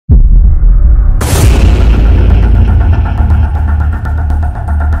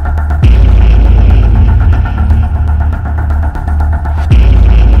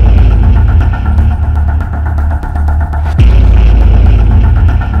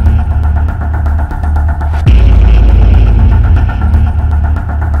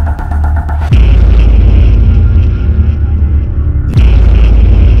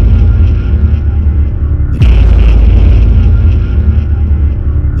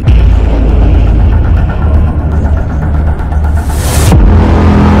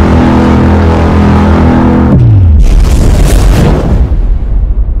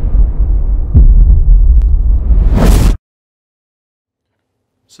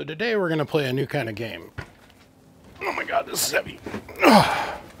So today we're going to play a new kind of game. Oh my god, this is heavy.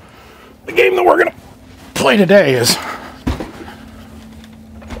 Oh. The game that we're going to play today is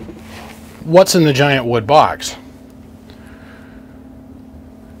what's in the giant wood box.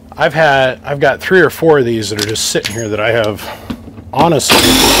 I've got 3 or 4 of these that are just sitting here that I have honestly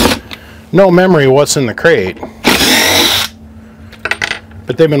no memory of what's in the crate.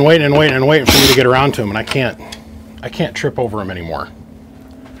 But they've been waiting and waiting and waiting for me to get around to them, and I can't trip over them anymore.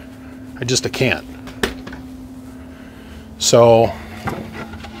 I can't. So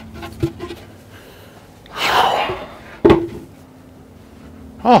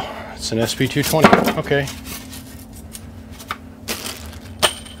oh, it's an sb-220. Okay.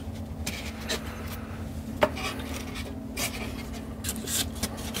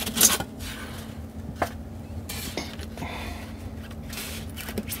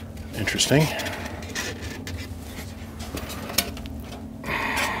 Interesting.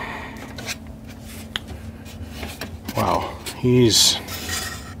 Wow, he's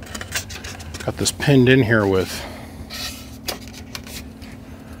got this pinned in here with...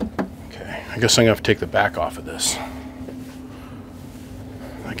 Okay, I guess I'm gonna have to take the back off of this.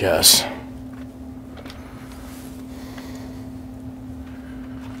 I guess.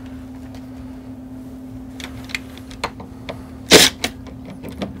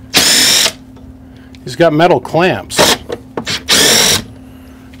 He's got metal clamps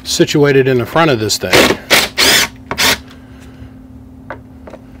situated in the front of this thing.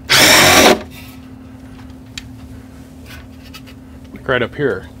 Like right up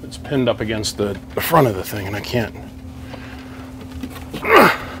here. It's pinned up against the front of the thing, and I can't.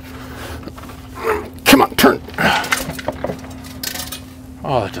 Come on, turn.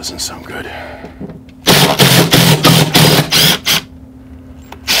 Oh, that doesn't sound good.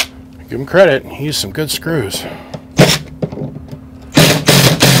 Give him credit, he used some good screws.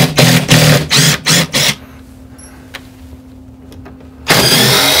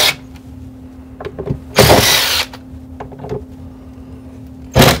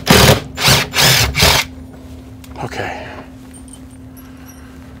 Okay.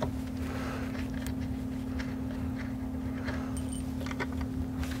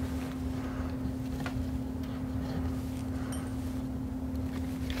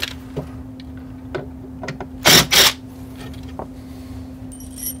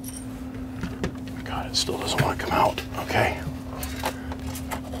 It still doesn't want to come out. Okay.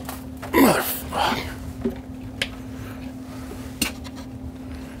 Motherfucker.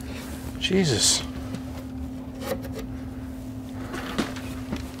 Jesus.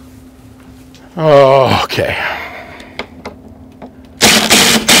 Oh, okay.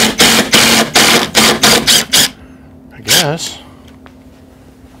 I guess.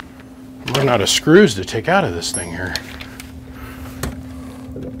 I'm running out of screws to take out of this thing here.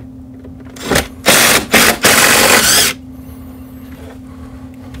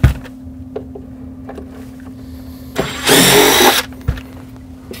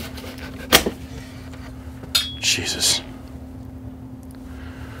 Jesus.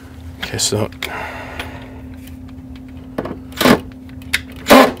 Okay, so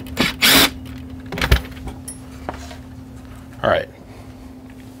all right.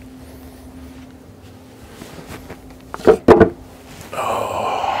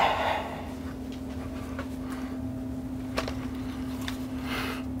 Oh.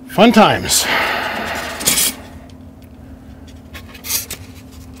 Fun times.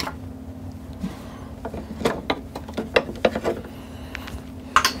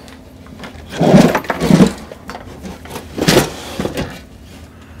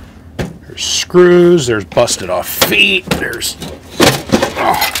 Screws, there's busted off feet, there's...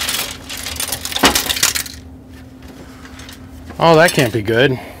 Oh, that can't be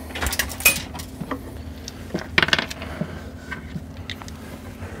good.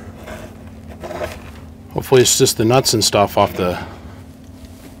 Hopefully it's just the nuts and stuff off the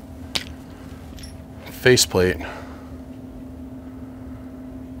faceplate.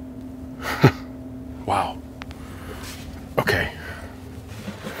 Wow. Okay.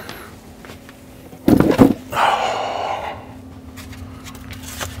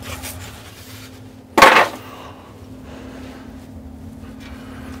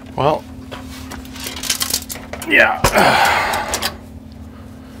 Well, yeah.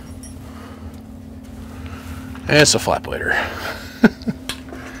 It's a flat blader.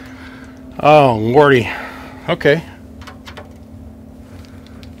 Oh, Lordy. Okay.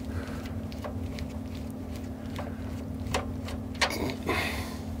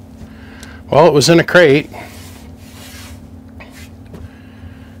 Well, it was in a crate.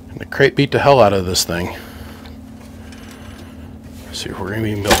 And the crate beat the hell out of this thing. See if we're going to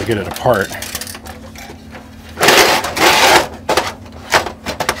even be able to get it apart.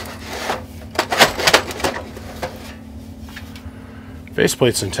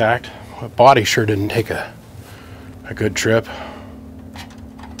 Faceplate's intact. The body sure didn't take a good trip.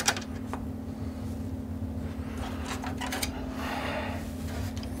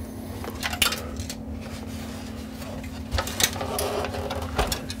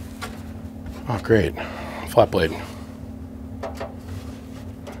 Oh, great. Flat blade.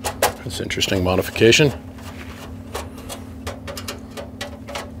 That's an interesting modification.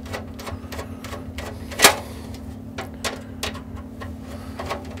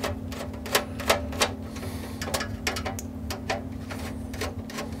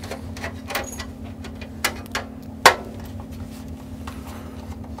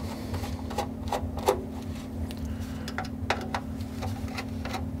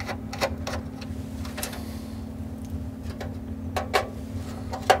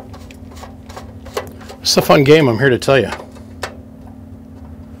 It's a fun game, I'm here to tell you.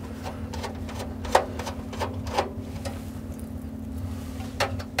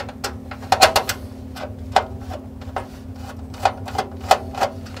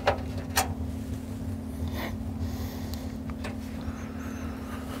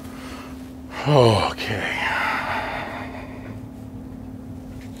 Okay.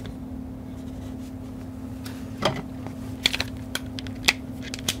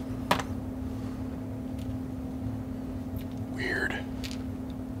 Weird.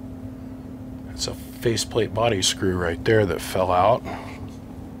 That's a faceplate body screw right there that fell out.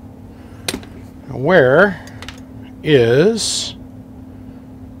 Now where is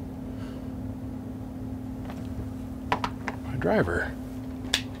my driver?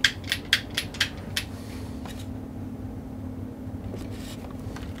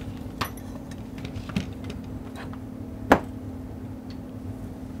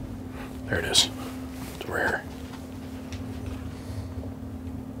 There it is. It's over here.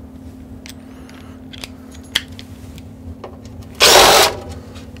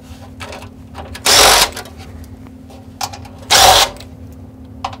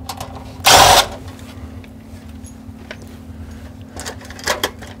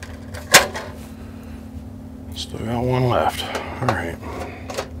 Still got one left. All right.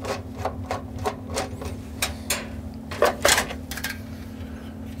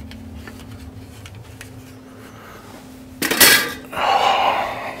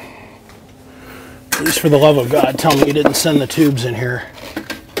 Please, for the love of God, tell me you didn't send the tubes in here.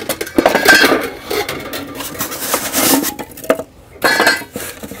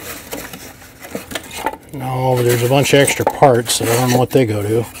 No, but there's a bunch of extra parts that I don't know what they go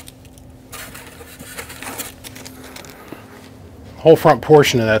to. Whole front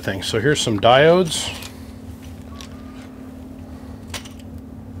portion of that thing. So here's some diodes.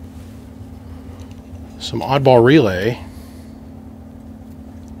 Some oddball relay.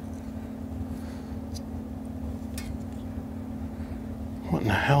 What in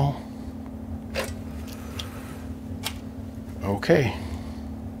the hell? Okay.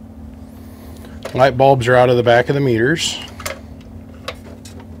 Light bulbs are out of the back of the meters.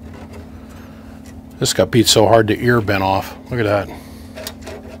 This got beat so hard the ear bent off. Look at that.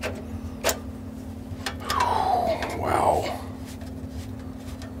 Wow.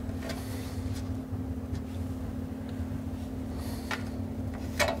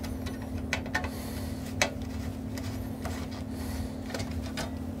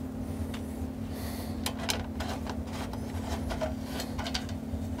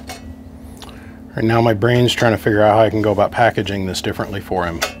 Right now my brain's trying to figure out how I can go about packaging this differently for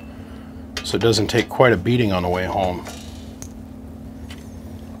him, so it doesn't take quite a beating on the way home.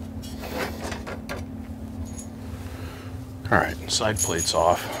 Alright, side plate's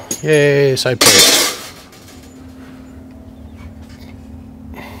off. Yay, side plate.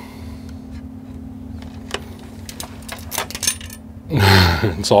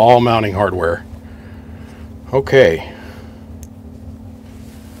 It's all mounting hardware. Okay.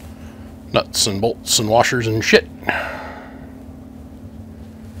 Nuts and bolts and washers and shit.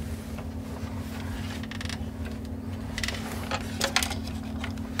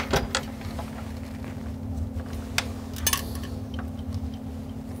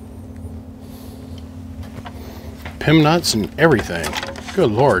 Pim nuts and everything.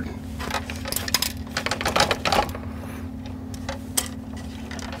 Good Lord.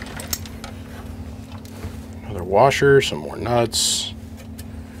 Another washer, some more nuts,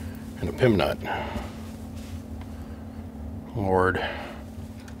 and a pim nut. Lord.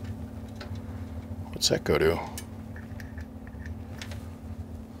 What's that go to?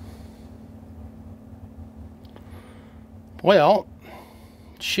 Well,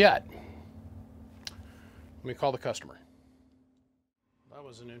 Shit. Let me call the customer. That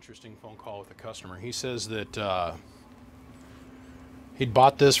was an interesting phone call with the customer. He says that he'd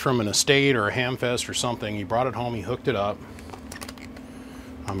bought this from an estate or a Hamfest or something. He brought it home, he hooked it up.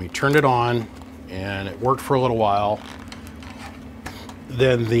 He turned it on, and it worked for a little while.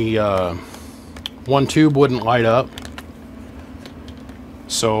 Then the one tube wouldn't light up.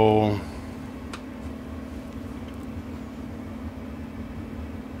 So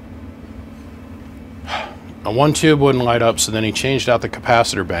one tube wouldn't light up, so then he changed out the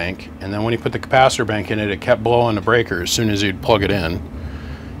capacitor bank, and then when he put the capacitor bank in it, it kept blowing the breaker as soon as he'd plug it in.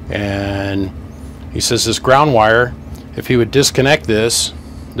 And he says this ground wire, if he would disconnect this,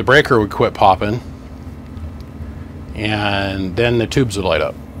 the breaker would quit popping, and then the tubes would light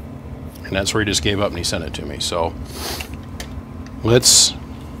up. And that's where he just gave up and he sent it to me. So let's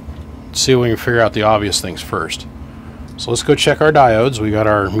see if we can figure out the obvious things first. So let's go check our diodes. We got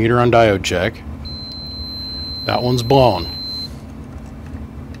our meter on diode check. That one's blown.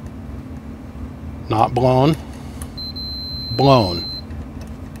 Not blown. Blown.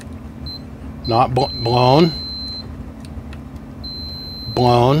 Not blown.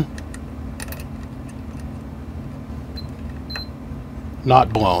 Blown.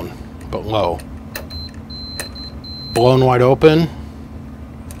 Not blown, but low. Blown wide open.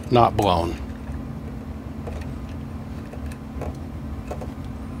 Not blown.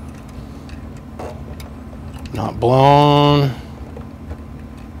 Not blown.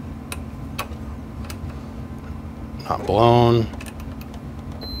 Not blown.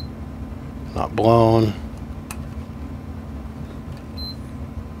 Not blown.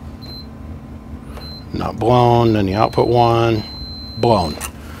 Not blown. And the output one, blown.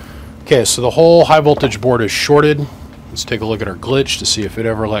 Okay, so the whole high voltage board is shorted. Let's take a look at our glitch to see if it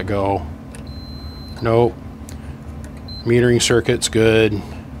ever let go. Nope. Metering circuit's good.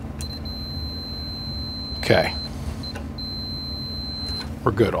 Okay.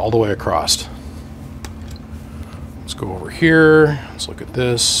 We're good all the way across. Let's go over here. Let's look at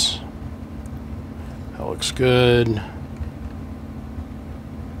this. That looks good.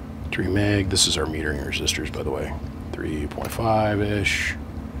 3 meg. This is our metering resistors, by the way. 3.5-ish.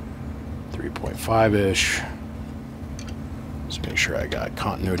 3.5-ish. Let's make sure I got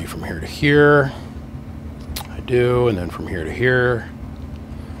continuity from here to here. I do, and then from here to here.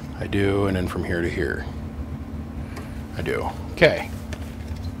 I do, and then from here to here. I do. Okay.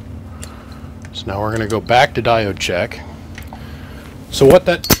 So now we're going to go back to diode check. So what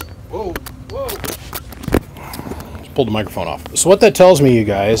that... Whoa, whoa. Just pulled the microphone off. So what that tells me, you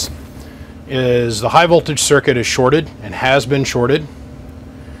guys, is the high voltage circuit is shorted and has been shorted.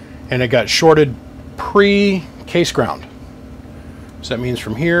 And it got shorted pre-case ground. So that means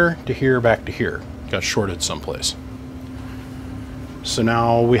from here to here, back to here. Got shorted someplace. So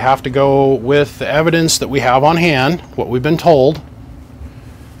now we have to go with the evidence that we have on hand, what we've been told.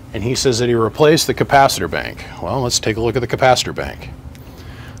 And he says that he replaced the capacitor bank. Well, let's take a look at the capacitor bank.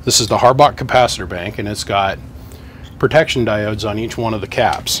 This is the Harbach capacitor bank, and it's got protection diodes on each one of the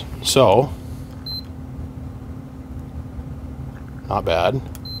caps. So, not bad.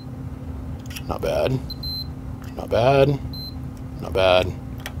 Not bad. Not bad. Not bad.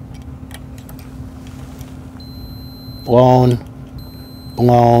 Blown.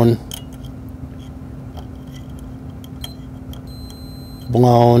 Blown.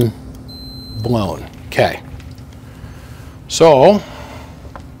 Blown. Blown. Okay. So,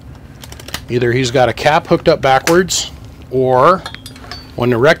 either he's got a cap hooked up backwards, or when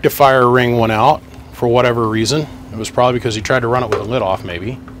the rectifier ring went out, for whatever reason, it was probably because he tried to run it with the lid off,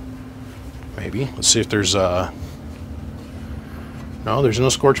 maybe. Maybe. Let's see if there's no, there's no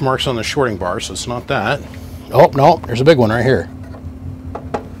scorch marks on the shorting bar, so it's not that. Oh, no, there's a big one right here.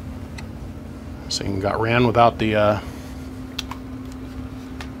 So he got ran without the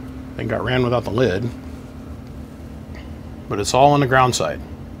lid. But it's all on the ground side.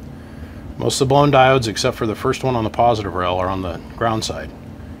 Most of the blown diodes, except for the first one on the positive rail, are on the ground side.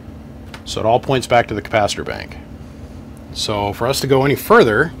 So it all points back to the capacitor bank. So for us to go any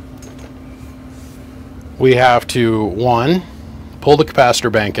further, we have to, one, pull the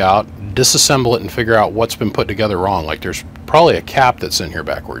capacitor bank out, disassemble it, and figure out what's been put together wrong. Like there's probably a cap that's in here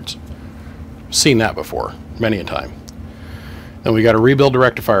backwards. Seen that before, many a time. Then we got to rebuild the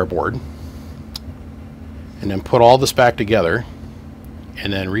rectifier board, and then put all this back together,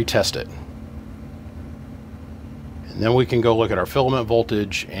 and then retest it. And then we can go look at our filament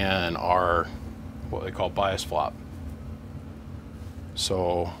voltage and our, what they call bias flop.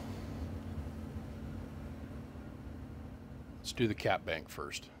 So let's do the cap bank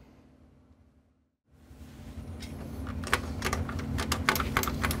first.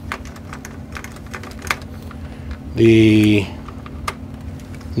 the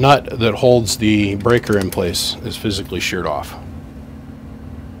nut that holds the breaker in place is physically sheared off.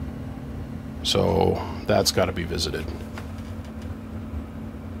 So that's got to be visited.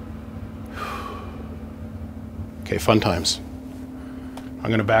 Okay, fun times. I'm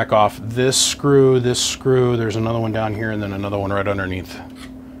going to back off this screw, there's another one down here, and then another one right underneath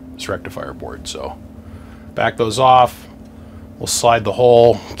this rectifier board. So back those off. We'll slide the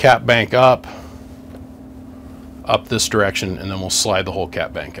whole cap bank up this direction, and then we'll slide the whole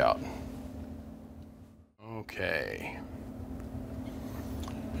cap bank out. Okay.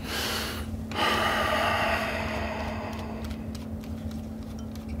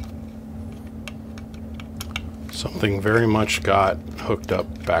 Something very much got hooked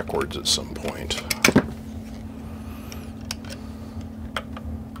up backwards at some point.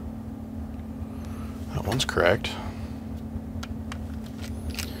 That one's correct.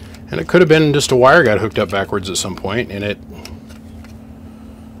 And it could have been just a wire got hooked up backwards at some point and it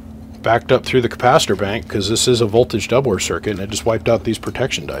backed up through the capacitor bank, because this is a voltage doubler circuit, and it just wiped out these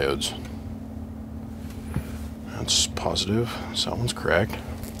protection diodes. That's positive, so that one's correct.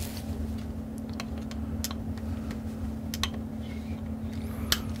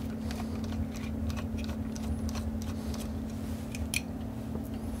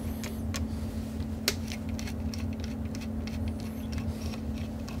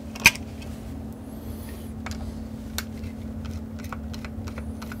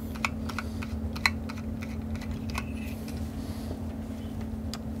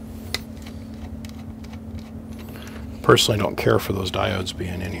 Personally don't care for those diodes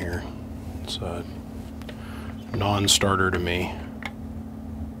being in here. It's a non-starter to me.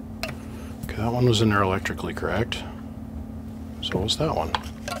 Okay, that one was in there electrically correct. So was that one.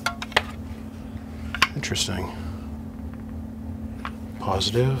 Interesting.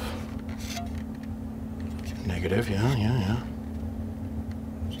 Positive. Negative, yeah.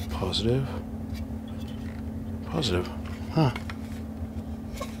 Positive. Positive. Huh.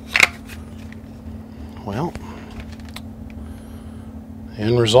 Well, the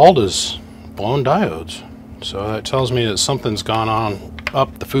end result is blown diodes. So that tells me that something's gone on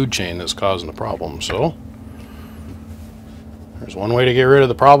up the food chain that's causing the problem. So there's one way to get rid of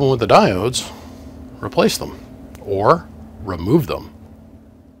the problem with the diodes: replace them or remove them.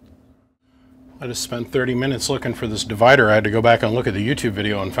 I just spent 30 minutes looking for this divider. I had to go back and look at the YouTube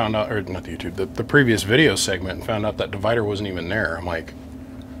video and found out, or not the YouTube, the previous video segment, and found out that divider wasn't even there. I'm like,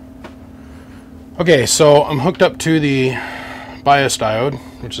 okay, so I'm hooked up to the bias diode,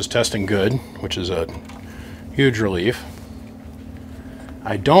 which is testing good, which is a huge relief.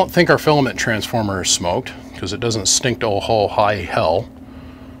 I don't think our filament transformer is smoked, because it doesn't stink to a whole high hell.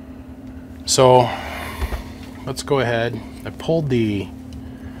 So let's go ahead. I pulled the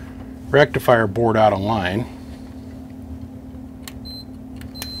rectifier board out of line,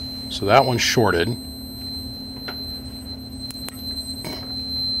 so that one's shorted.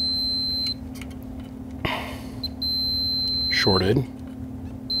 Shorted,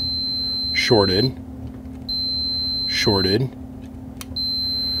 shorted, shorted,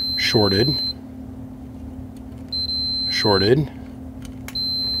 shorted, shorted,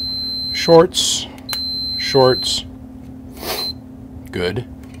 shorts, shorts, good,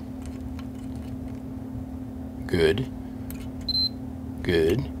 good,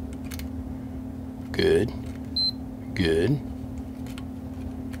 good, good, good,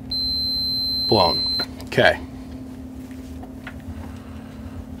 blown. Okay.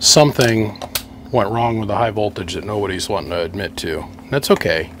 Something went wrong with the high voltage that nobody's wanting to admit to. That's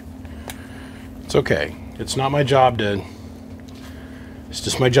okay. It's okay. It's not my job to, it's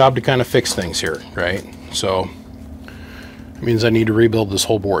just my job to kind of fix things here, right? So it means I need to rebuild this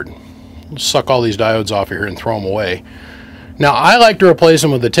whole board. Suck all these diodes off of here and throw them away. Now I like to replace them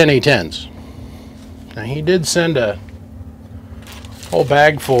with the 10A10s. Now he did send a whole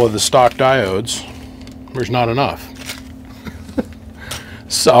bag full of the stock diodes. There's not enough.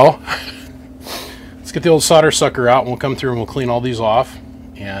 So let's get the old solder sucker out, and we'll come through and we'll clean all these off.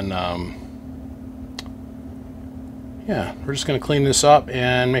 And yeah, we're just going to clean this up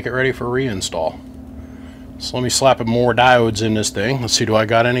and make it ready for reinstall. So let me slap more diodes in this thing. Let's see, do I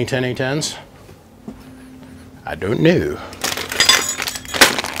got any 10A10s? I don't know.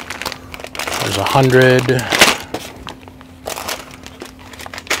 There's 100.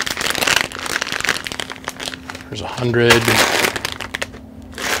 There's 100.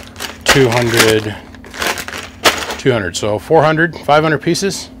 200, 200, so 400, 500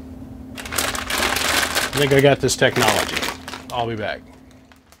 pieces. I think I got this technology. I'll be back.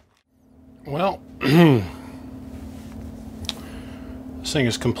 Well, this thing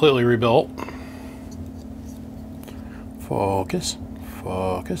is completely rebuilt. Focus.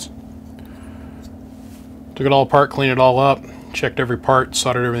 Focus. Took it all apart, cleaned it all up, checked every part,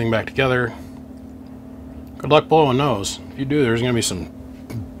 soldered everything back together. Good luck blowing those. If you do, there's going to be some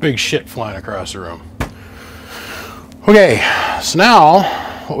big shit flying across the room. Okay, so now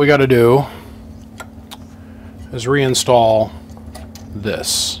what we got to do is reinstall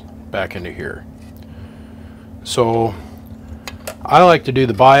this back into here. So I like to do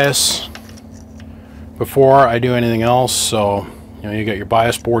the bias before I do anything else. So you got your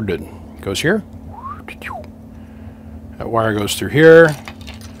bias board that goes here. That wire goes through here.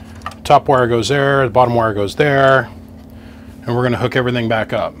 Top wire goes there. The bottom wire goes there. And we're going to hook everything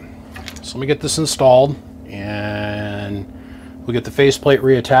back up. So let me get this installed, and we'll get the faceplate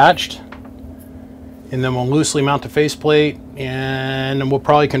reattached. And then we'll loosely mount the faceplate, and then we'll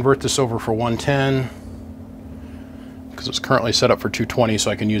probably convert this over for 110 because it's currently set up for 220,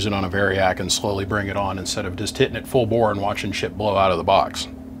 so I can use it on a variac and slowly bring it on instead of just hitting it full bore and watching shit blow out of the box.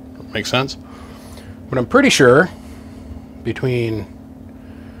 Make sense? But I'm pretty sure between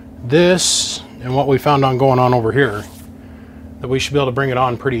this and what we found on going on over here that we should be able to bring it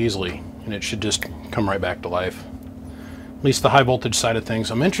on pretty easily, and it should just come right back to life. At least the high voltage side of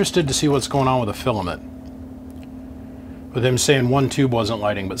things. I'm interested to see what's going on with the filament. With him saying one tube wasn't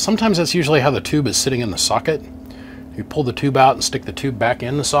lighting, but sometimes that's usually how the tube is sitting in the socket. You pull the tube out and stick the tube back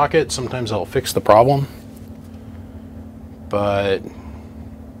in the socket, sometimes that'll fix the problem. But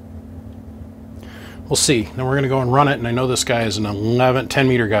we'll see. Then we're going to go and run it, and I know this guy is an 10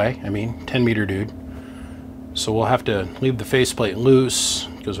 meter guy. 10 meter dude. So we'll have to leave the faceplate loose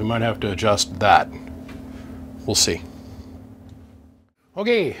because we might have to adjust that. We'll see.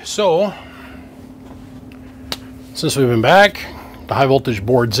 Okay, so since we've been back, the high voltage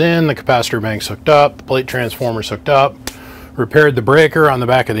board's in, the capacitor bank's hooked up, the plate transformer's hooked up, repaired the breaker on the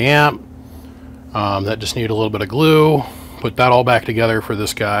back of the amp. That just needed a little bit of glue. Put that all back together for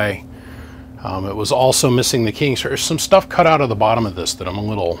this guy. It was also missing the keying. There's some stuff cut out of the bottom of this that I'm a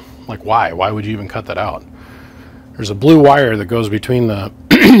little like, why? Why would you even cut that out? There's a blue wire that goes between the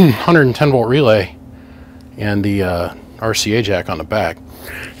 110 volt relay and the RCA jack on the back.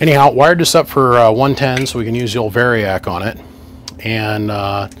 Anyhow, wired this up for 110 so we can use the old variac on it, and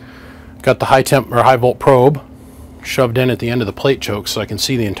got the high temp or high volt probe shoved in at the end of the plate choke so I can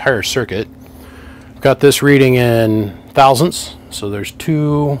see the entire circuit. Got this reading in thousandths, so there's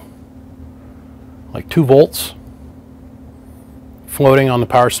two volts floating on the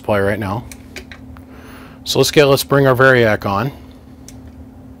power supply right now. So let's bring our variac on.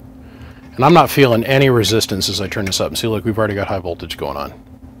 And I'm not feeling any resistance as I turn this up. And see, look, we've already got high voltage going on.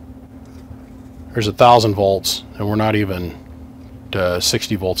 There's 1,000 volts, and we're not even to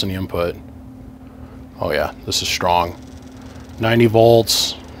 60 volts in the input. Oh yeah, this is strong. 90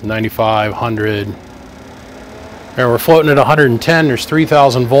 volts, 95, 100. And we're floating at 110. There's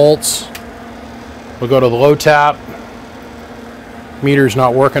 3,000 volts. We'll go to the low tap. Meter's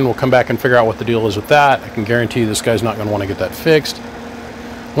not working. We'll come back and figure out what the deal is with that. I can guarantee you this guy's not going to want to get that fixed.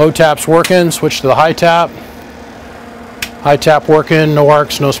 Low tap's working. Switch to the high tap. High tap working. No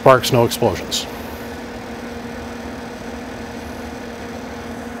arcs, no sparks, no explosions.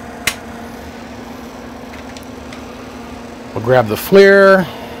 We'll grab the FLIR.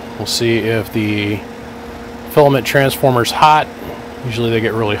 We'll see if the filament transformer's hot. Usually they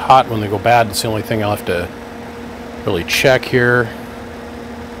get really hot when they go bad. That's the only thing I'll have to really check here.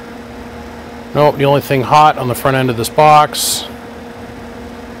 Nope, the only thing hot on the front end of this box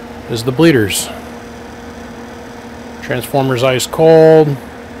is the bleeders. Transformer's ice cold.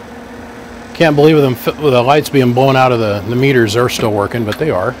 Can't believe with the lights being blown out of the meters, they're still working, but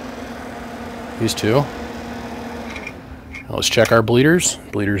they are. These two. Now let's check our bleeders.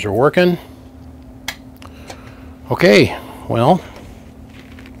 Bleeders are working. Okay, well,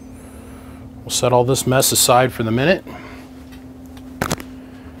 we'll set all this mess aside for the minute.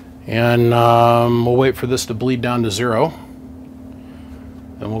 And we'll wait for this to bleed down to 0.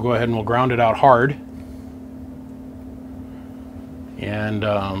 Then we'll go ahead and we'll ground it out hard. And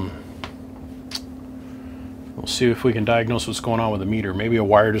we'll see if we can diagnose what's going on with the meter. Maybe a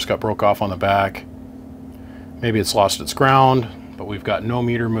wire just got broke off on the back. Maybe it's lost its ground, but we've got no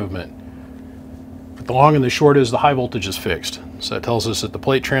meter movement. But the long and the short is the high voltage is fixed. So that tells us that the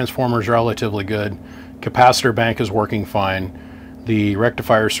plate transformer is relatively good. Capacitor bank is working fine. The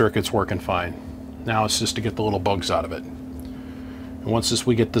rectifier circuit's working fine. Now it's just to get the little bugs out of it. And once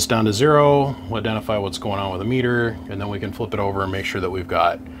we get this down to 0, we'll identify what's going on with the meter, and then we can flip it over and make sure that we've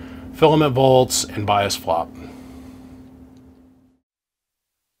got filament volts and bias flop.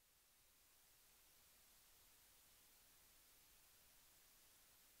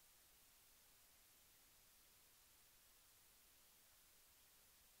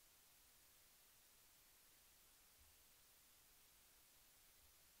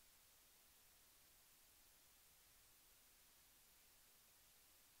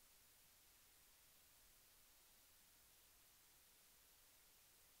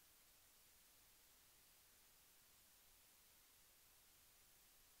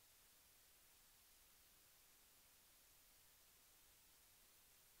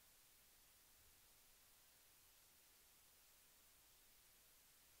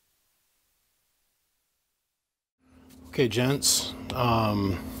 Okay, gents,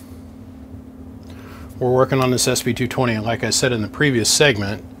 we're working on this sb-220, and like I said in the previous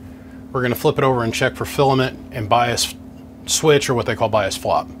segment, we're going to flip it over and check for filament and bias switch, or what they call bias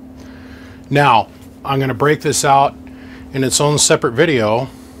flop. Now, I'm going to break this out in its own separate video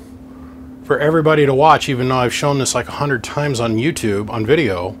for everybody to watch, even though I've shown this like 100 times on YouTube on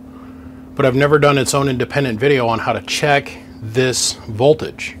video, but I've never done its own independent video on how to check this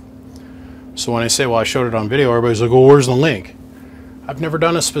voltage. So when I say, well, I showed it on video, everybody's like, well, where's the link? I've never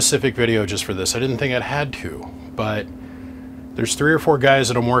done a specific video just for this. I didn't think I'd had to, but there's 3 or 4 guys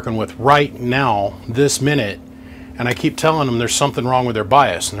that I'm working with right now, this minute, and I keep telling them there's something wrong with their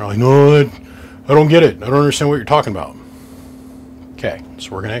bias, and they're like, no, I don't get it. I don't understand what you're talking about. Okay,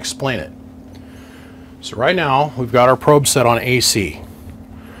 so we're going to explain it. So right now, we've got our probe set on AC.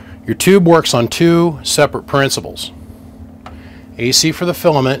 Your tube works on 2 separate principles. AC for the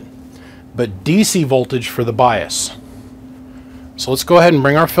filament, but DC voltage for the bias. So let's go ahead and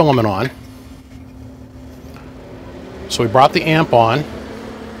bring our filament on. So we brought the amp on,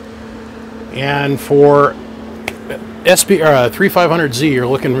 and for SB3500Z, you're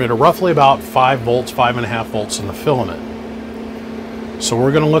looking at roughly about 5 volts, 5.5 volts in the filament. So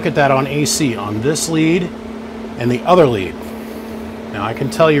we're going to look at that on AC on this lead and the other lead. Now I can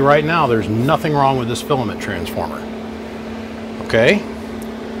tell you right now there's nothing wrong with this filament transformer. Okay?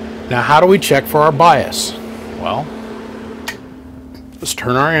 Now how do we check for our bias? Well, let's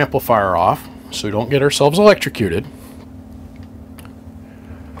turn our amplifier off so we don't get ourselves electrocuted.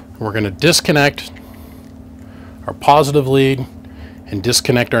 We're going to disconnect our positive lead and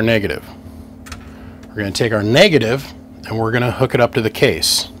disconnect our negative. We're going to take our negative and we're going to hook it up to the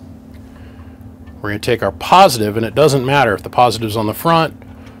case. We're going to take our positive, and it doesn't matter if the positive's on the front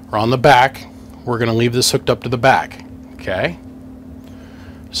or on the back, we're going to leave this hooked up to the back. Okay?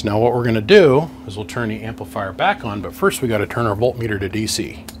 So now what we're going to do is we'll turn the amplifier back on, but first we got to turn our voltmeter to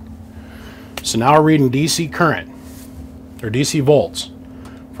DC. So now we're reading DC current, or DC volts,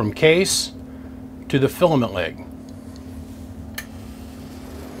 from case to the filament leg.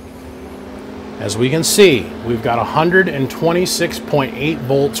 As we can see, we've got 126.8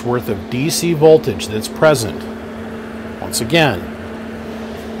 volts worth of DC voltage that's present. Once again,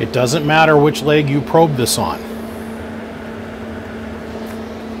 it doesn't matter which leg you probe this on.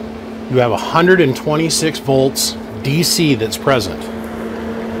 You have 126 volts DC that's present.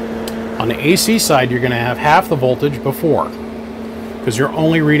 On the AC side, you're going to have half the voltage before, because you're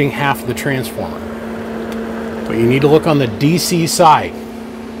only reading half the transformer. But you need to look on the DC side.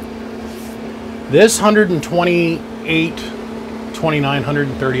 This 128, 29,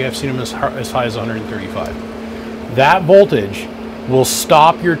 130, I've seen them as high as 135. That voltage will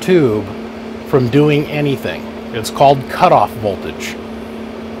stop your tube from doing anything. It's called cutoff voltage.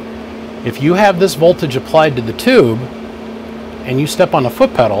 If you have this voltage applied to the tube and you step on the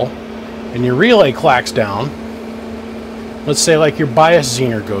foot pedal and your relay clacks down, let's say like your bias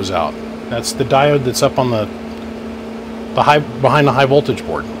zener goes out. That's the diode that's up on behind the high voltage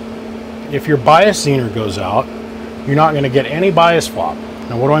board. If your bias zener goes out, you're not going to get any bias flop.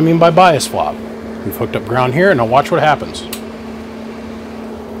 Now what do I mean by bias flop? We've hooked up ground here, and now watch what happens.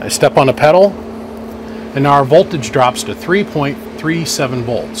 I step on the pedal, and now our voltage drops to 3.37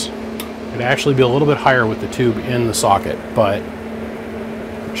 volts. It'd actually be a little bit higher with the tube in the socket, but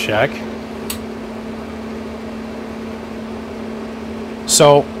check.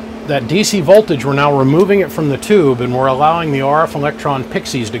 So that DC voltage, we're now removing it from the tube, and we're allowing the RF electron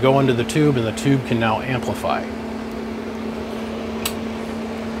pixies to go into the tube, and the tube can now amplify.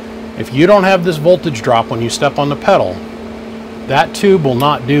 If you don't have this voltage drop when you step on the pedal, that tube will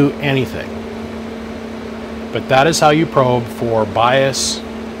not do anything. But that is how you probe for bias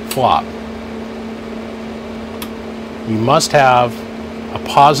flop. You must have a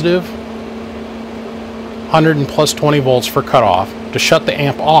positive 100 and plus 20 volts for cutoff to shut the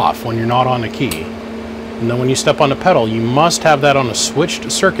amp off when you're not on the key. And then when you step on the pedal, you must have that on a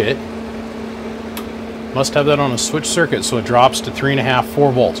switched circuit. Must have that on a switched circuit so it drops to 3.5,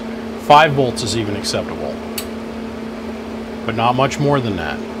 4 volts. 5 volts is even acceptable, but not much more than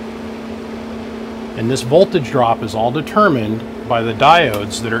that. And this voltage drop is all determined by the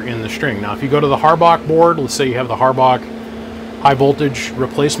diodes that are in the string. Now if you go to the Harbach board, let's say you have the Harbach high voltage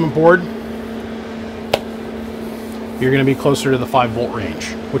replacement board, you're going to be closer to the 5 volt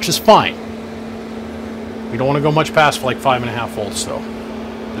range, which is fine. You don't want to go much past like 5.5 volts though.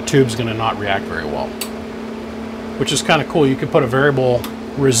 The tube's going to not react very well, which is kind of cool. You could put a variable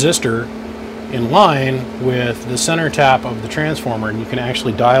resistor in line with the center tap of the transformer, and you can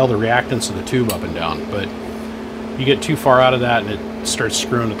actually dial the reactance of the tube up and down. But you get too far out of that and it starts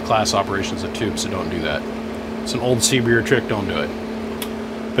screwing with the class operations of the tube, so don't do that. It's an old CB trick, don't do it.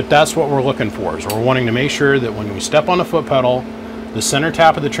 But that's what we're looking for, is we're wanting to make sure that when we step on the foot pedal, the center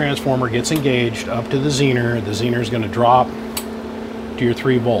tap of the transformer gets engaged up to the zener. The zener is going to drop to your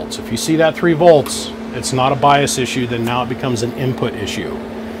 3 volts. If you see that 3 volts, it's not a bias issue, then now it becomes an input issue.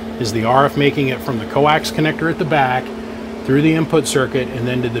 Is the RF making it from the coax connector at the back, through the input circuit, and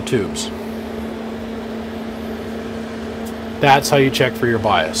then to the tubes. That's how you check for your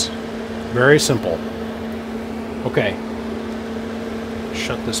bias. Very simple. Okay.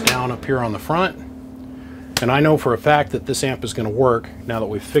 Shut this down up here on the front. And I know for a fact that this amp is going to work now that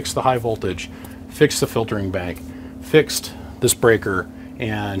we've fixed the high voltage, fixed the filtering bank, fixed this breaker,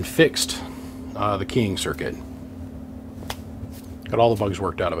 and fixed the keying circuit. Got all the bugs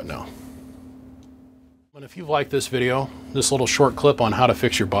worked out of it now. And if you've liked this video, this little short clip on how to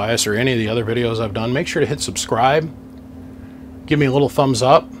fix your bias, or any of the other videos I've done, make sure to hit subscribe. Give me a little thumbs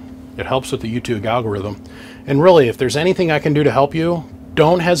up. It helps with the YouTube algorithm. And really, if there's anything I can do to help you,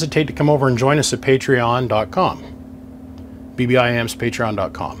 don't hesitate to come over and join us at patreon.com. BBIAM's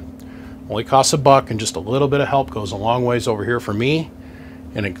patreon.com. Only costs $1, and just a little bit of help goes a long ways over here for me,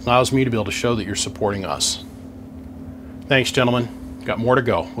 and it allows me to be able to show that you're supporting us. Thanks, gentlemen. Got more to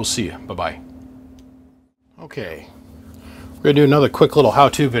go. We'll see you. Bye-bye. Okay. We're going to do another quick little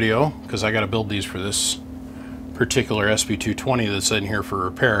how-to video, because I got to build these for this particular sb-220 that's in here for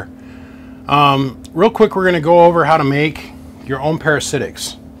repair. Real quick, we're going to go over how to make your own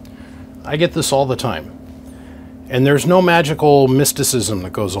parasitics. I get this all the time, and there's no magical mysticism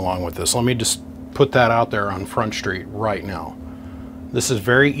that goes along with this. Let me just put that out there on Front Street right now. This is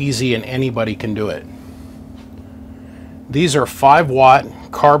very easy and anybody can do it. These are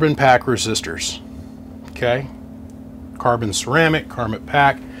 5-watt carbon pack resistors. Okay? Carbon ceramic, carbon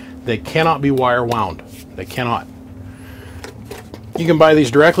pack. They cannot be wire wound. They cannot. You can buy these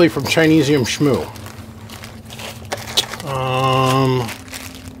directly from Chinesium Shmoo.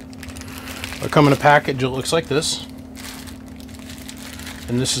 They come in a package that looks like this.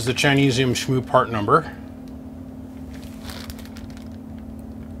 And this is the Chinesium Shmoo part number.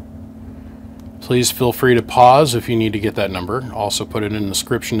 Please feel free to pause if you need to get that number. Also put it in the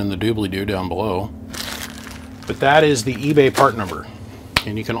description in the doobly-doo down below. But that is the eBay part number.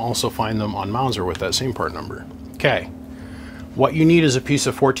 And you can also find them on Mouser with that same part number. Okay. What you need is a piece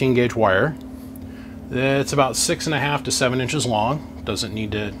of 14 gauge wire. It's about 6.5 to 7 inches long. Doesn't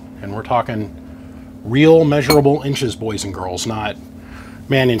need to, and we're talking real measurable inches, boys and girls, not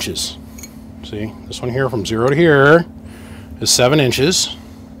man inches. See, this one here from 0 to here is 7 inches.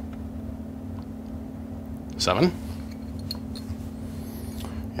 7.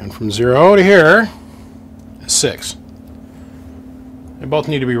 And from 0 to here is 6. They both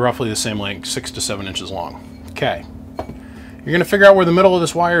need to be roughly the same length, 6 to 7 inches long. Okay. You're going to figure out where the middle of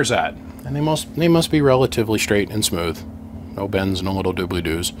this wire is at. And they must be relatively straight and smooth. No bends, no little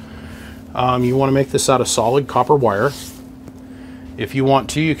doobly-doos. You want to make this out of solid copper wire. If you want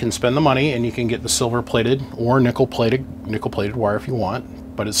to, you can spend the money and you can get the silver-plated or nickel-plated wire if you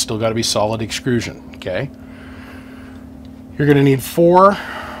want, but it's still got to be solid extrusion, okay? You're going to need 4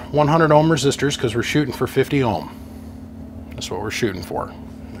 100 ohm resistors because we're shooting for 50 ohm. That's what we're shooting for,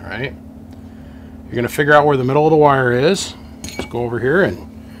 all right? You're going to figure out where the middle of the wire is. Let's go over here and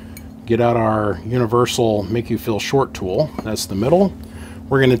get out our universal make you feel short tool. That's the middle.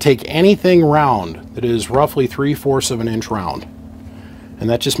 We're going to take anything round that is roughly 3/4 of an inch round. And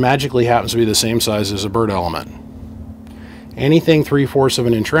that just magically happens to be the same size as a bird element. Anything 3/4 of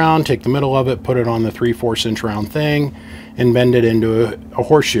an inch round, take the middle of it, put it on the 3/4 inch round thing, and bend it into a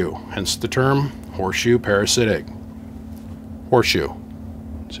horseshoe. Hence the term horseshoe parasitic. Horseshoe.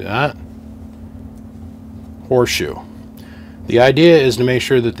 See that? Horseshoe. The idea is to make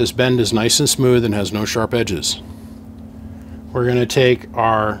sure that this bend is nice and smooth and has no sharp edges. We're going to take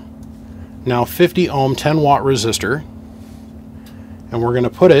our now 50 ohm 10 watt resistor, and we're going to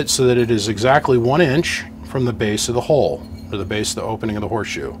put it so that it is exactly 1 inch from the base of the hole, or the base of the opening of the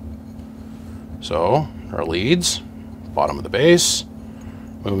horseshoe. So our leads, bottom of the base,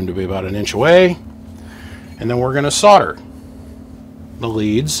 moving to be about 1 inch away, and then we're going to solder the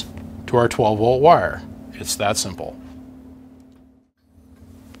leads to our 12 volt wire. It's that simple.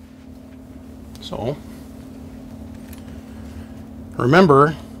 So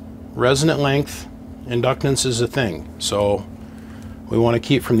remember, resonant length inductance is a thing. So we want to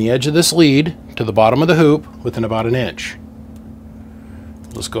keep from the edge of this lead to the bottom of the hoop within about 1 inch.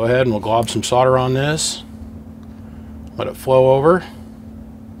 Let's go ahead and we'll glob some solder on this. Let it flow over.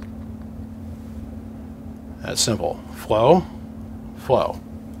 That's simple. Flow, flow.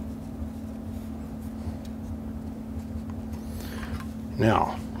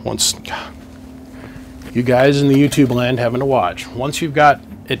 Now, once you guys in the YouTube land having to watch. Once you've got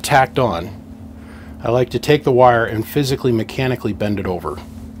it tacked on, I like to take the wire and physically, mechanically bend it over.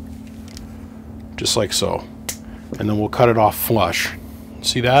 Just like so. And then we'll cut it off flush.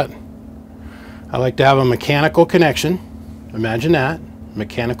 See that? I like to have a mechanical connection. Imagine that.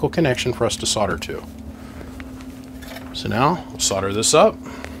 Mechanical connection for us to solder to. So now, we'll solder this up.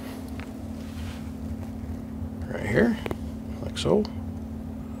 Right here. Like so.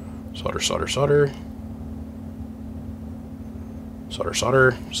 Solder, solder, solder. Solder,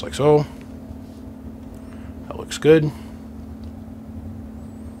 solder. Just like so. That looks good.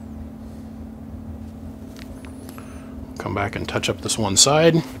 Come back and touch up this one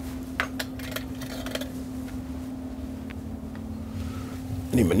side.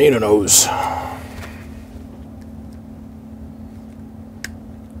 Any bonito nose.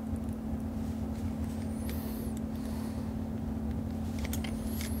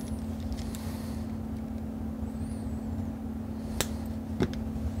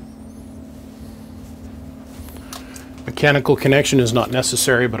 Mechanical connection is not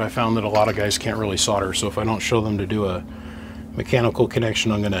necessary, but I found that a lot of guys can't really solder, so if I don't show them to do a mechanical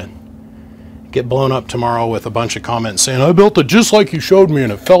connection, I'm going to get blown up tomorrow with a bunch of comments saying, I built it just like you showed me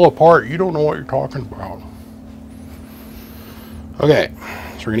and it fell apart. You don't know what you're talking about. Okay,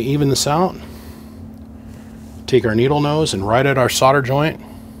 so we're going to even this out. Take our needle nose and right at our solder joint,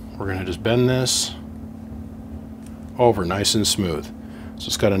 we're going to just bend this over nice and smooth. So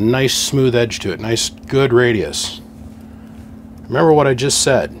it's got a nice smooth edge to it, nice good radius. Remember what I just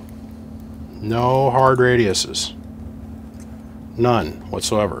said. No hard radiuses. None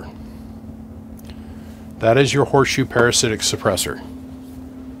whatsoever. That is your horseshoe parasitic suppressor.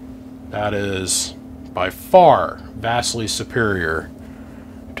 That is by far vastly superior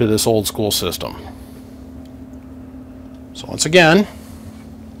to this old school system. So once again,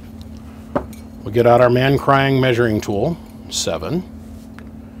 we'll get out our man crying measuring tool, 7,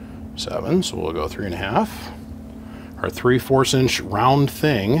 so we'll go 3.5. Our 3/4 inch round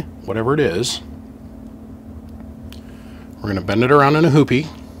thing, whatever it is, we're going to bend it around in a hoopie.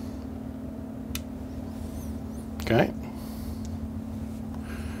 Okay.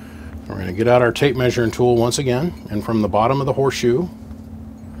 We're going to get out our tape measuring tool once again, and from the bottom of the horseshoe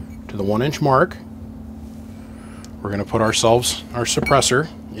to the 1 inch mark, we're going to put ourselves our suppressor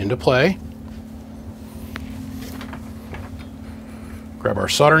into play. Grab our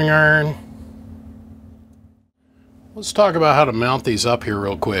soldering iron. Let's talk about how to mount these up here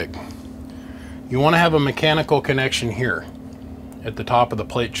real quick. You want to have a mechanical connection here at the top of the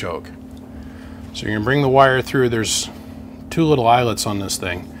plate choke. So you're going to bring the wire through. There's 2 little eyelets on this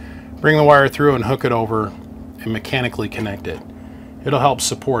thing. Bring the wire through and hook it over and mechanically connect it. It'll help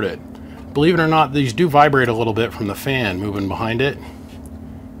support it. Believe it or not, these do vibrate a little bit from the fan moving behind it.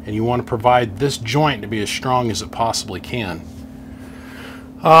 And you want to provide this joint to be as strong as it possibly can.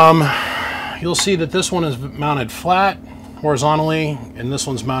 You'll see that this one is mounted flat horizontally and this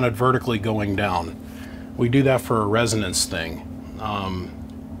one's mounted vertically going down. We do that for a resonance thing.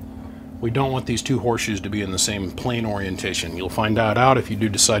 We don't want these 2 horseshoes to be in the same plane orientation. You'll find that out if you do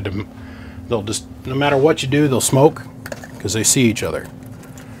decide to, they'll just, no matter what you do, they'll smoke because they see each other.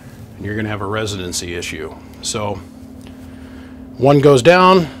 And you're going to have a resonancy issue. So one goes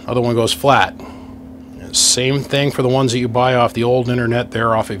down, other one goes flat. Same thing for the ones that you buy off the old internet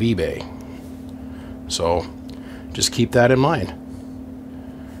there off of eBay. So just keep that in mind.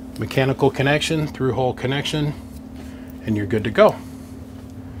 Mechanical connection, through-hole connection, and you're good to go.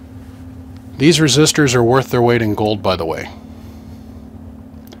 These resistors are worth their weight in gold, by the way.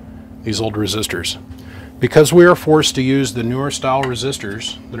 These old resistors. Because we are forced to use the newer style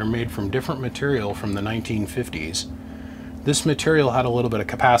resistors that are made from different material from the 1950s, this material had a little bit of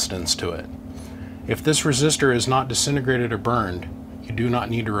capacitance to it. If this resistor is not disintegrated or burned, you do not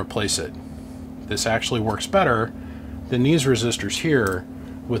need to replace it. This actually works better than these resistors here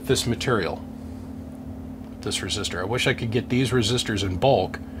with this material. This resistor. I wish I could get these resistors in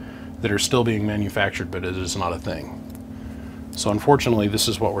bulk that are still being manufactured, but it is not a thing. So unfortunately, this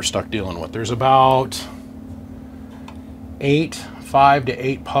is what we're stuck dealing with. There's about 5 to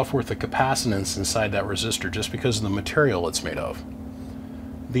 8 puff worth of capacitance inside that resistor just because of the material it's made of.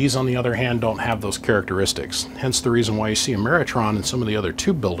 These, on the other hand, don't have those characteristics. Hence the reason why you see Ameritron and some of the other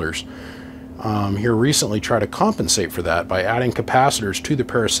tube builders here recently try to compensate for that by adding capacitors to the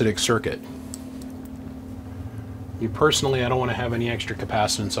parasitic circuit. Me personally, I don't want to have any extra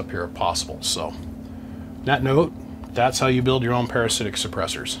capacitance up here if possible. So, on that note, that's how you build your own parasitic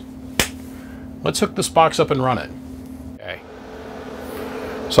suppressors. Let's hook this box up and run it. Okay.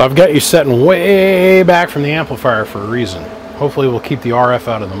 So I've got you setting way back from the amplifier for a reason. Hopefully we'll keep the RF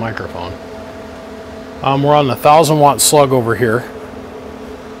out of the microphone. We're on the 1,000-watt slug over here.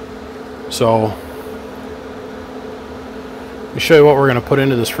 So, let me show you what we're going to put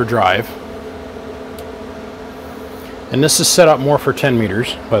into this for drive. And this is set up more for 10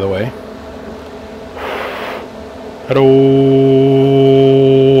 meters, by the way. Hello.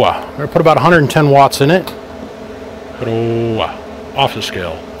 I'm going to put about 110 watts in it. Hello. Off the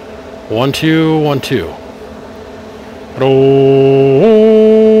scale. 1, 2, 1, 2. Hello.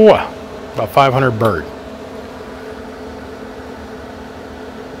 About 500 bird.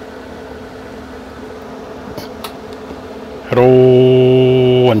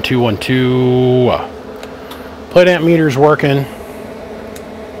 Hello. 1, 2, 1, 2. Plate amp meter's working.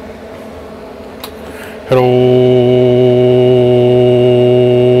 Hello.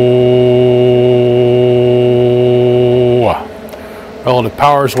 Relative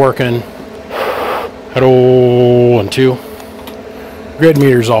power's working. Hello. 1, 2. Grid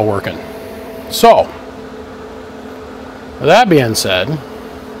meter's all working. So, with that being said,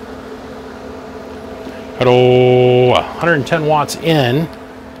 hello, 110 watts in.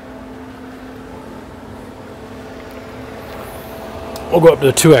 We'll go up to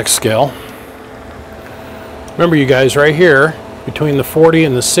the 2x scale. Remember, you guys, right here, between the 40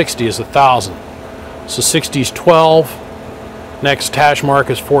 and the 60 is 1,000. So 60 is 12. Next hash mark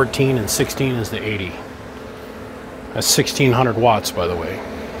is 14, and 16 is the 80. That's 1,600 watts, by the way.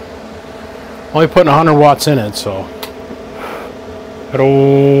 Only putting 100 watts in it, so.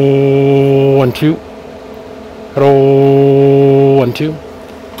 Hello, 1, 2. Hello, 1, 2.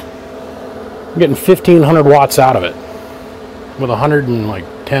 I'm getting 1,500 watts out of it, with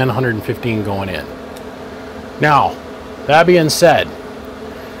 110, 115 going in. Now, that being said,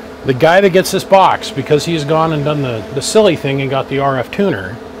 the guy that gets this box, because he's gone and done the silly thing and got the RF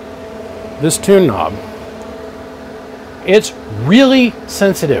tuner, this tune knob, it's really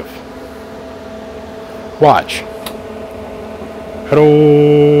sensitive. Watch. Hello.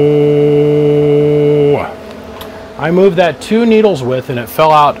 I moved that 2 needles width and it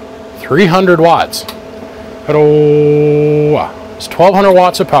fell out 300 watts. Hello. It's 1,200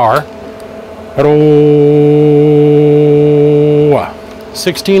 watts of power. Hello.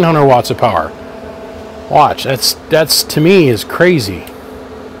 1,600 watts of power. Watch. That's to me is crazy.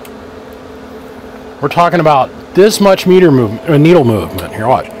 We're talking about this much meter movement, needle movement. Here,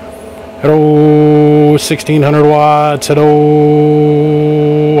 watch. Hello. 1,600 watts. Hello.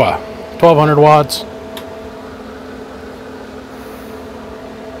 1,200 watts.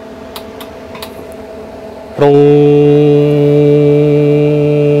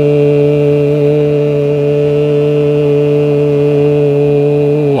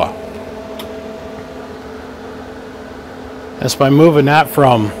 That's by moving that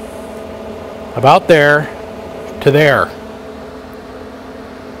from about there to there.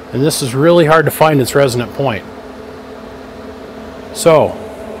 And this is really hard to find its resonant point. So,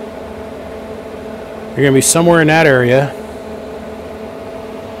 you're going to be somewhere in that area.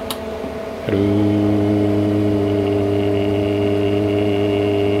 Hello.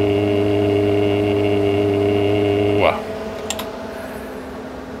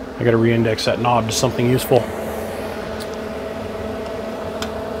 I got to re-index that knob to something useful.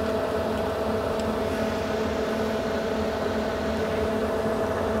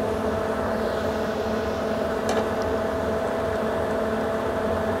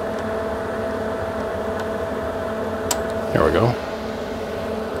 There we go.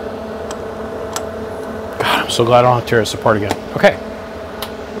 God, I'm so glad I don't have to tear this apart again. Okay.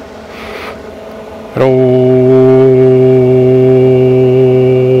 Hello.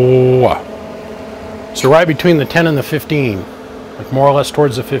 So right between the 10 and the 15, like more or less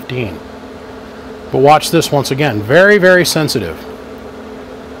towards the 15. But watch this once again. Very, very sensitive.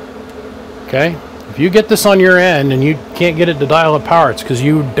 Okay? If you get this on your end and you can't get it to dial up power, it's because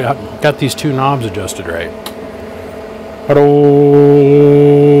you got these 2 knobs adjusted right. Hello.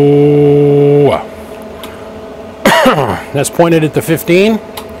 That's pointed at the 15.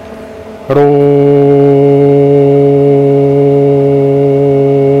 Hello.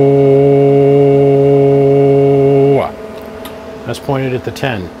 That's pointed at the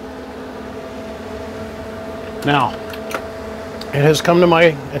 10. Now, it has come to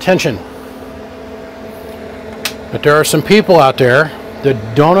my attention that there are some people out there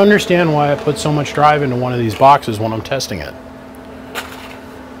that don't understand why I put so much drive into one of these boxes when I'm testing it.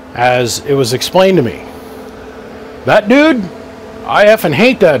 As it was explained to me, that dude, I effing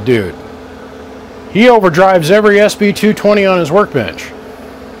hate that dude. He overdrives every sb-220 on his workbench.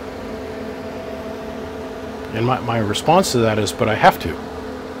 And my response to that is, but I have to.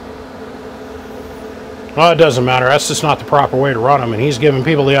 Well, it doesn't matter. That's just not the proper way to run them. And he's giving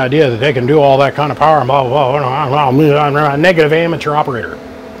people the idea that they can do all that kind of power and blah, blah, blah. I'm a negative amateur operator.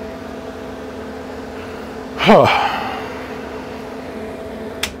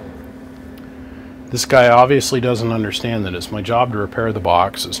 This guy obviously doesn't understand that it's my job to repair the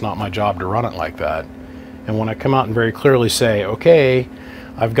box. It's not my job to run it like that. And when I come out and very clearly say, okay,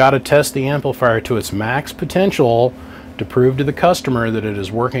 I've got to test the amplifier to its max potential to prove to the customer that it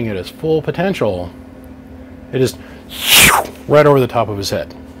is working at its full potential, it is right over the top of his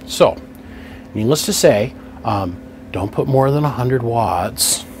head. So, needless to say, don't put more than 100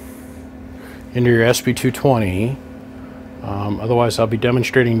 watts into your sb-220. Otherwise, I'll be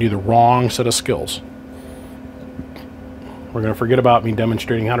demonstrating to you the wrong set of skills. We're going to forget about me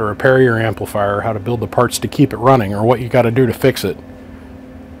demonstrating how to repair your amplifier, how to build the parts to keep it running, or what you got to do to fix it.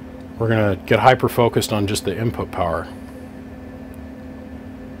 We're going to get hyper-focused on just the input power.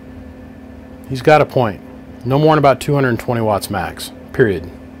 He's got a point. No more than about 220 watts max, period,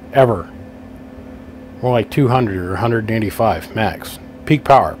 ever. More like 200 or 185 max. Peak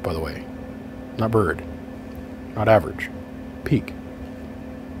power, by the way. Not bird. Not average. Peak.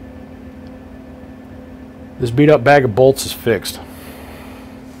 This beat up bag of bolts is fixed.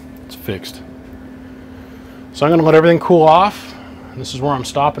 It's fixed. So I'm going to let everything cool off. This is where I'm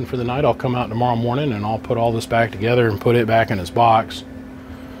stopping for the night. I'll come out tomorrow morning and I'll put all this back together and put it back in its box.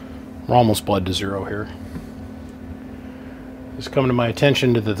 We're almost bled to zero here. It's coming to my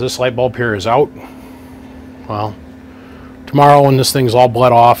attention that this light bulb here is out. Well, tomorrow when this thing's all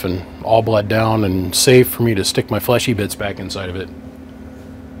bled off and all bled down and safe for me to stick my fleshy bits back inside of it,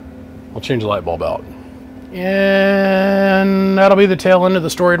 I'll change the light bulb out. And that'll be the tail end of the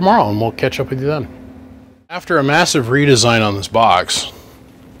story tomorrow, and we'll catch up with you then. After a massive redesign on this box,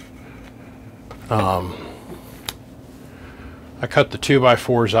 I cut the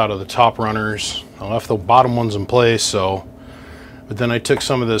 2x4s out of the top runners. I left the bottom ones in place, but then I took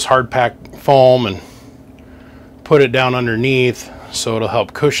some of this hard pack foam and put it down underneath so it'll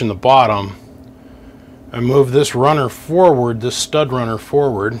help cushion the bottom. I moved this runner forward, this stud runner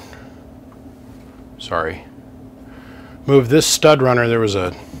forward. Sorry. Moved this stud runner. There was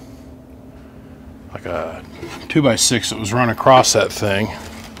like a 2x6 that was run across that thing.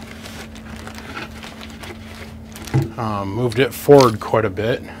 Moved it forward quite a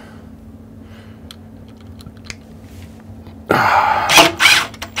bit.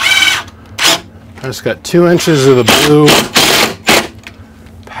 It's got 2 inches of the blue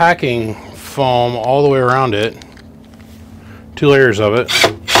packing foam all the way around it. 2 layers of it.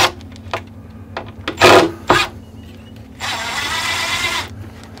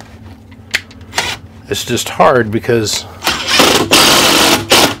 It's just hard because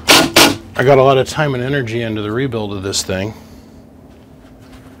I got a lot of time and energy into the rebuild of this thing.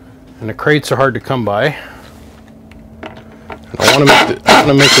 And the crates are hard to come by. And I want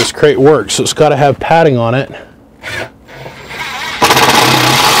to make this crate work, so it's got to have padding on it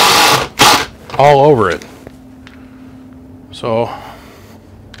all over it. So,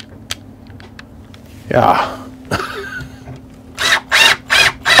 yeah.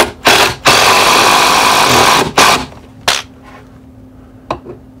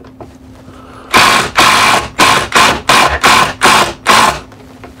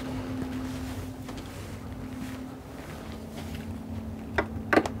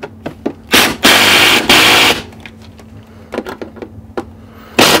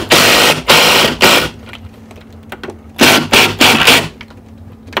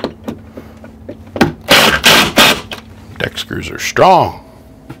 Deck screws are strong.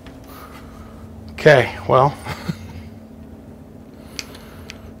 Okay, well,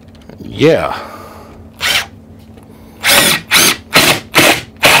 yeah.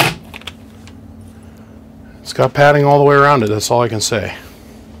 It's got padding all the way around it, that's all I can say.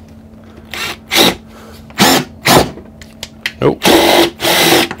 Nope.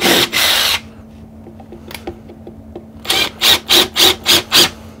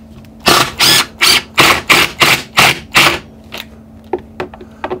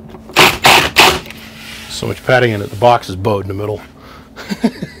 So much padding in it, the box is bowed in the middle.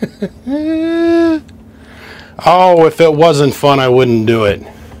 Oh, if it wasn't fun, I wouldn't do it.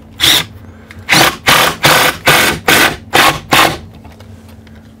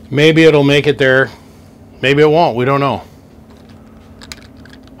 Maybe it'll make it there. Maybe it won't. We don't know.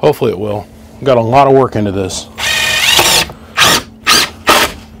 Hopefully it will. We've got a lot of work into this.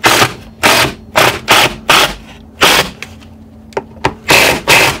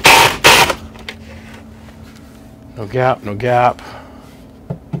 No gap, no gap.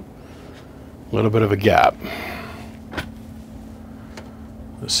 A little bit of a gap.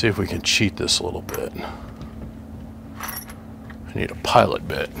 Let's see if we can cheat this a little bit. I need a pilot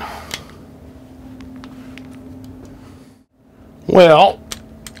bit. Well,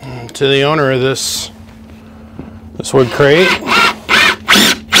 to the owner of this wood crate,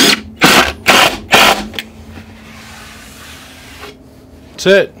 that's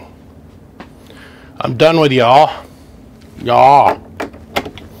it. I'm done with y'all.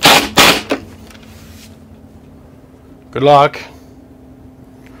 Good luck.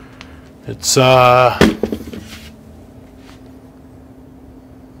 It's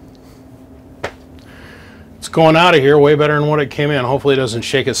going out of here way better than what it came in. Hopefully it doesn't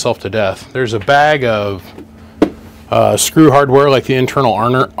shake itself to death. There's a bag of screw hardware, like the internal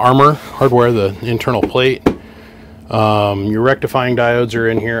armor hardware, the internal plate. Your rectifying diodes are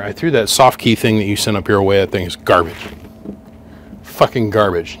in here. I threw that soft key thing that you sent up here away. That thing is garbage. Fucking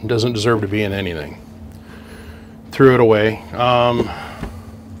garbage. It doesn't deserve to be in anything. Threw it away.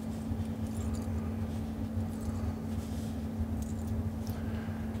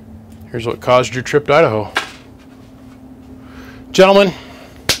 Here's what caused your trip to Idaho. Gentlemen,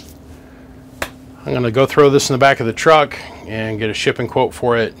 I'm going to go throw this in the back of the truck and get a shipping quote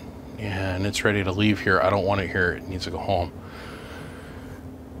for it, and it's ready to leave here. I don't want it here. It needs to go home.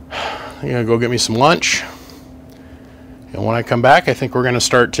 I'm going to go get me some lunch, and when I come back, I think we're going to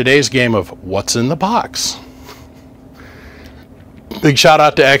start today's game of What's in the Box. Big shout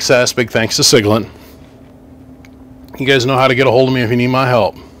out to XS. Big thanks to Siglent. You guys know how to get a hold of me if you need my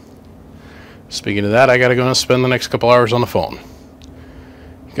help. Speaking of that, I got to go and spend the next couple hours on the phone.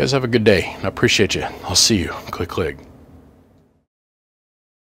 You guys have a good day. I appreciate you. I'll see you. Click, click.